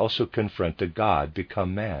did he also confront a God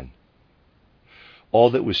become man. All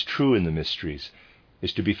that was true in the mysteries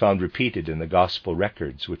is to be found repeated in the gospel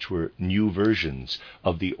records, which were new versions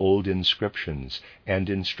of the old inscriptions and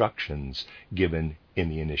instructions given in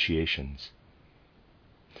the initiations.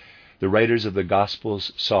 The writers of the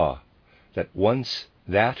Gospels saw that once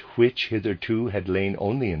that which hitherto had lain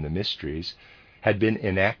only in the mysteries had been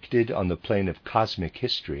enacted on the plane of cosmic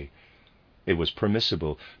history, it was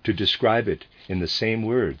permissible to describe it in the same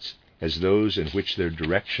words as those in which their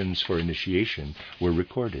directions for initiation were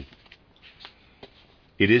recorded.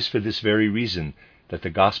 It is for this very reason that the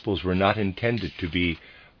Gospels were not intended to be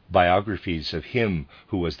biographies of him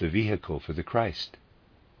who was the vehicle for the Christ.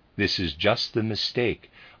 This is just the mistake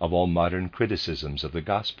of all modern criticisms of the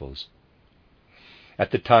Gospels. At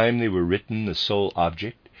the time they were written, the sole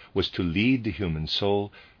object was to lead the human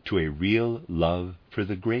soul to a real love for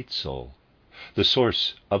the great soul, the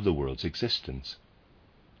source of the world's existence.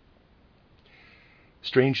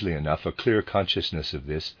 Strangely enough, a clear consciousness of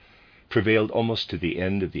this prevailed almost to the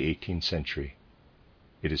end of the 18th century.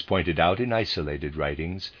 It is pointed out in isolated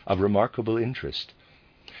writings of remarkable interest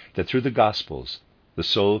that through the Gospels the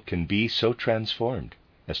soul can be so transformed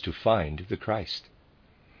as to find the Christ.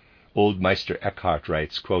 Old Meister Eckhart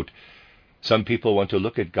writes, quote, "Some people want to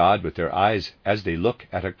look at God with their eyes as they look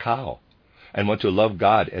at a cow, and want to love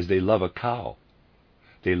God as they love a cow.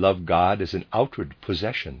 They love God as an outward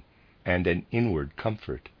possession and an inward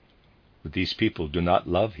comfort. But these people do not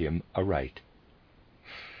love him aright.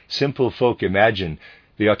 Simple folk imagine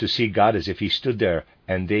they ought to see God as if he stood there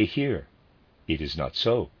and they here. It is not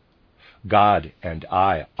so. God and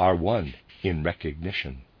I are one in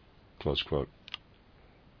recognition." Close quote.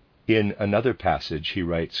 In another passage he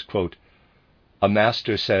writes, quote, "A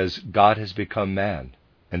master says God has become man,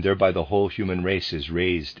 and thereby the whole human race is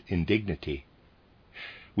raised in dignity.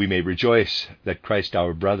 We may rejoice that Christ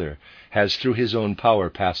our brother has through his own power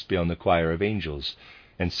passed beyond the choir of angels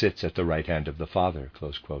and sits at the right hand of the Father."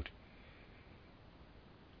 Close quote.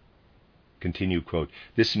 Continue, quote,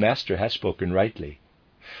 "This master has spoken rightly,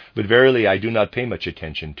 but verily I do not pay much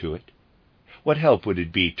attention to it. What help would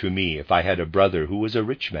it be to me if I had a brother who was a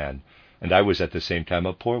rich man, and I was at the same time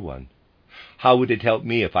a poor one? How would it help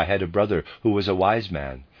me if I had a brother who was a wise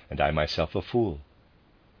man, and I myself a fool?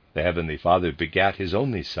 The Heavenly Father begat his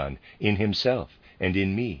only Son in himself and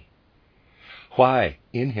in me. Why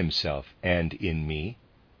in himself and in me?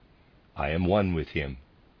 I am one with him,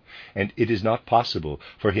 and it is not possible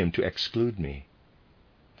for him to exclude me.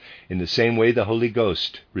 In the same way the Holy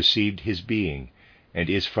Ghost received his being, and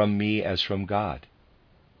is from me as from God,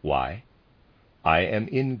 Why? I am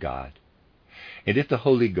in God. And if the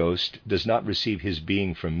Holy Ghost does not receive his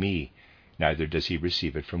being from me, neither does he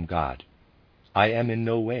receive it from God. I am in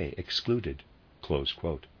no way excluded." Close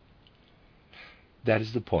quote. That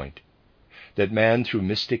is the point, that man through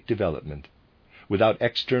mystic development, without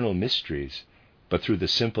external mysteries, but through the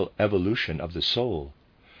simple evolution of the soul,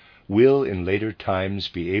 will in later times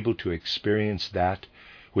be able to experience that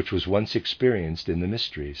which was once experienced in the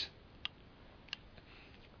mysteries.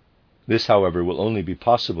 This, however, will only be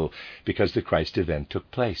possible because the Christ event took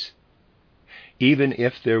place. Even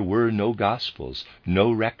if there were no Gospels,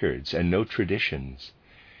 no records, and no traditions,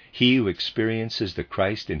 he who experiences the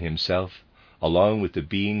Christ in himself, along with the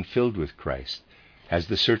being filled with Christ, has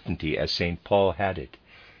the certainty, as St. Paul had it,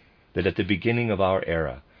 that at the beginning of our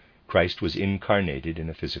era, Christ was incarnated in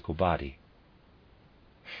a physical body.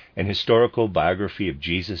 An historical biography of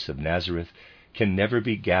Jesus of Nazareth can never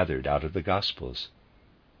be gathered out of the Gospels,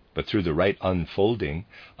 but through the right unfolding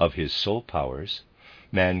of his soul powers,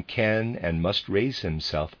 man can and must raise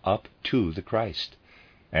himself up to the Christ,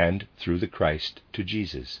 and through the Christ to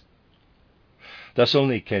Jesus. Thus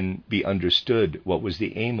only can be understood what was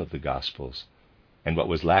the aim of the Gospels, and what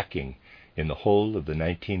was lacking in the whole of the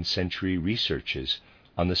 19th century researches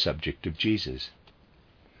on the subject of Jesus.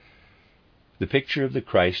 The picture of the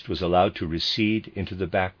Christ was allowed to recede into the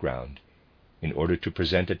background in order to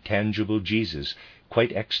present a tangible Jesus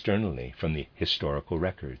quite externally from the historical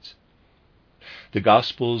records. The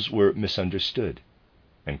Gospels were misunderstood,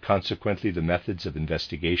 and consequently the methods of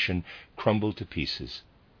investigation crumbled to pieces.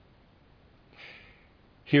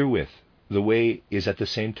 Herewith, the way is at the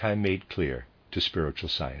same time made clear to spiritual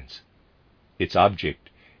science. Its object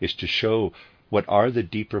is to show what are the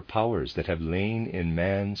deeper powers that have lain in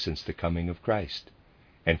man since the coming of Christ,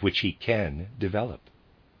 and which he can develop.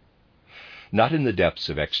 Not in the depths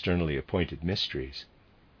of externally appointed mysteries,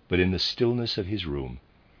 but in the stillness of his room,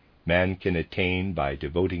 man can attain, by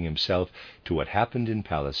devoting himself to what happened in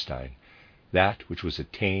Palestine, that which was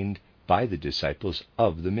attained by the disciples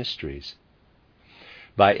of the mysteries.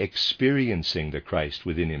 By experiencing the Christ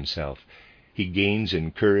within himself, he gains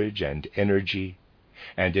in courage and energy,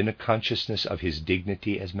 and in a consciousness of his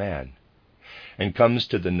dignity as man, and comes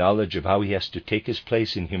to the knowledge of how he has to take his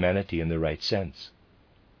place in humanity in the right sense.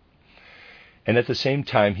 And at the same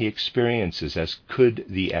time he experiences, as could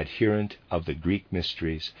the adherent of the Greek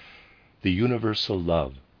mysteries, the universal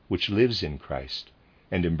love which lives in Christ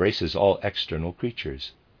and embraces all external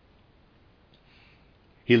creatures.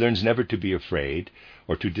 He learns never to be afraid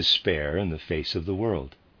or to despair in the face of the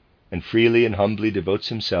world, and freely and humbly devotes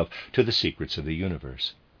himself to the secrets of the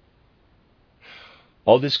universe.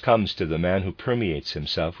 All this comes to the man who permeates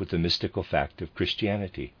himself with the mystical fact of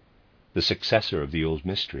Christianity, the successor of the old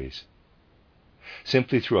mysteries.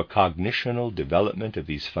 Simply through a cognitional development of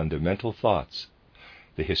these fundamental thoughts,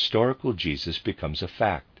 the historical Jesus becomes a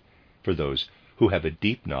fact for those who have a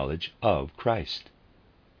deep knowledge of Christ.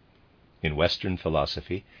 In Western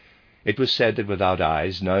philosophy, it was said that without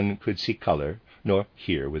eyes none could see color, nor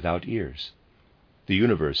hear without ears. The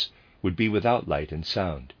universe would be without light and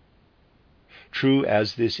sound. True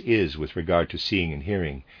as this is with regard to seeing and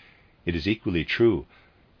hearing, it is equally true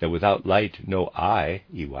that without light no eye,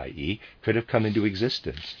 EYE, could have come into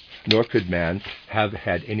existence, nor could man have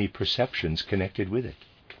had any perceptions connected with it.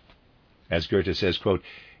 As Goethe says, quote,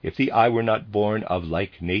 "If the eye were not born of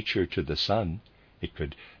like nature to the sun, it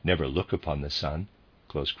could never look upon the sun,"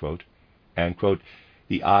 close quote, and, quote,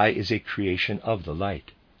 "the eye is a creation of the light,"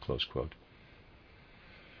 close quote.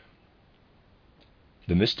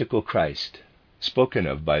 The mystical Christ, spoken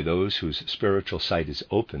of by those whose spiritual sight is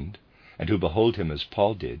opened, and who behold him as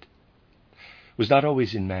Paul did, was not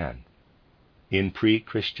always in man. In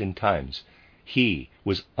pre-Christian times, he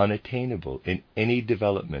was unattainable in any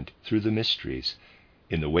development through the mysteries,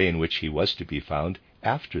 in the way in which he was to be found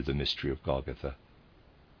after the mystery of Golgotha.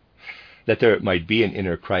 That there might be an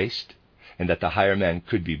inner Christ, and that the higher man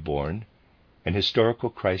could be born, an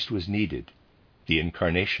historical Christ was needed, the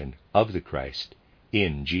incarnation of the Christ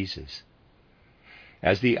in Jesus.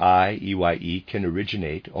 As the eye, EYE, can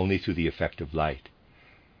originate only through the effect of light,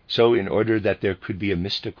 so in order that there could be a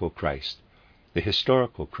mystical Christ, the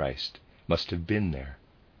historical Christ must have been there.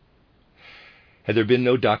 Had there been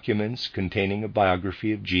no documents containing a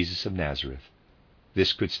biography of Jesus of Nazareth,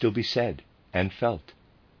 this could still be said and felt,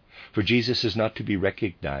 for Jesus is not to be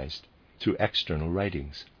recognized through external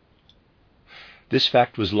writings. This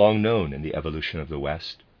fact was long known in the evolution of the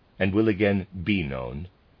West, and will again be known.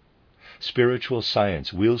 Spiritual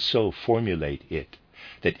science will so formulate it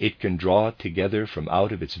that it can draw together from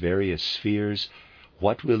out of its various spheres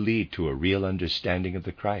what will lead to a real understanding of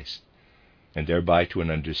the Christ, and thereby to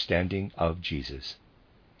an understanding of Jesus.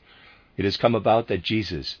 It has come about that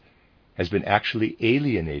Jesus has been actually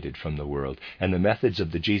alienated from the world, and the methods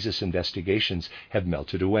of the Jesus investigations have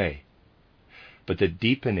melted away. But the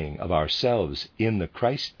deepening of ourselves in the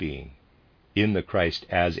Christ being, in the Christ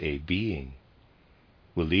as a being,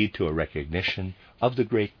 will lead to a recognition of the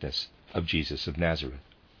greatness of Jesus of Nazareth.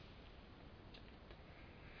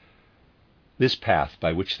 This path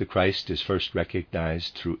by which the Christ is first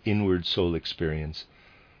recognized through inward soul experience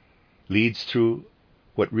leads through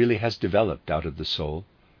what really has developed out of the soul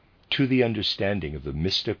to the understanding of the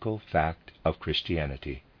mystical fact of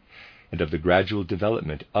Christianity and of the gradual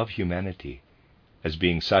development of humanity as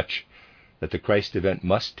being such that the Christ event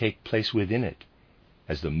must take place within it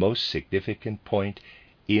as the most significant point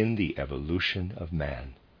in the evolution of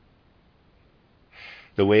man.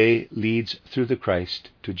 The way leads through the Christ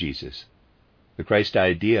to Jesus. The Christ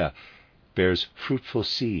idea bears fruitful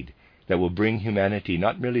seed that will bring humanity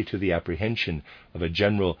not merely to the apprehension of a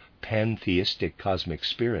general pantheistic cosmic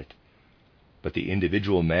spirit, but the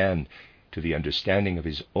individual man to the understanding of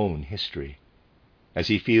his own history. As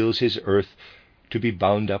he feels his earth to be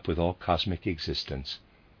bound up with all cosmic existence,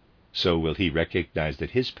 so will he recognize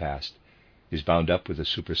that his past is bound up with a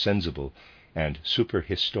supersensible and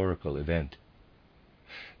superhistorical event.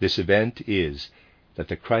 This event is that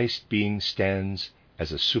the Christ being stands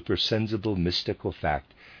as a supersensible mystical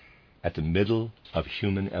fact at the middle of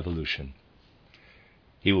human evolution.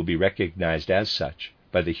 He will be recognized as such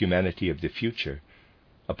by the humanity of the future,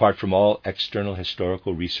 apart from all external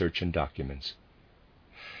historical research and documents.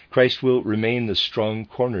 Christ will remain the strong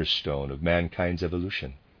cornerstone of mankind's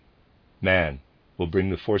evolution. Man will bring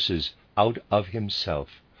the forces out of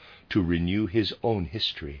himself to renew his own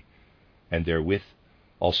history, and therewith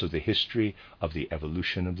also the history of the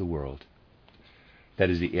evolution of the world. That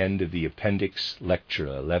is the end of the Appendix, Lecture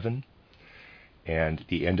 11, and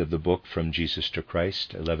the end of the book From Jesus to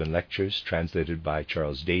Christ, 11 Lectures, translated by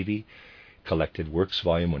Charles Davy, Collected Works,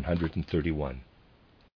 Volume 131.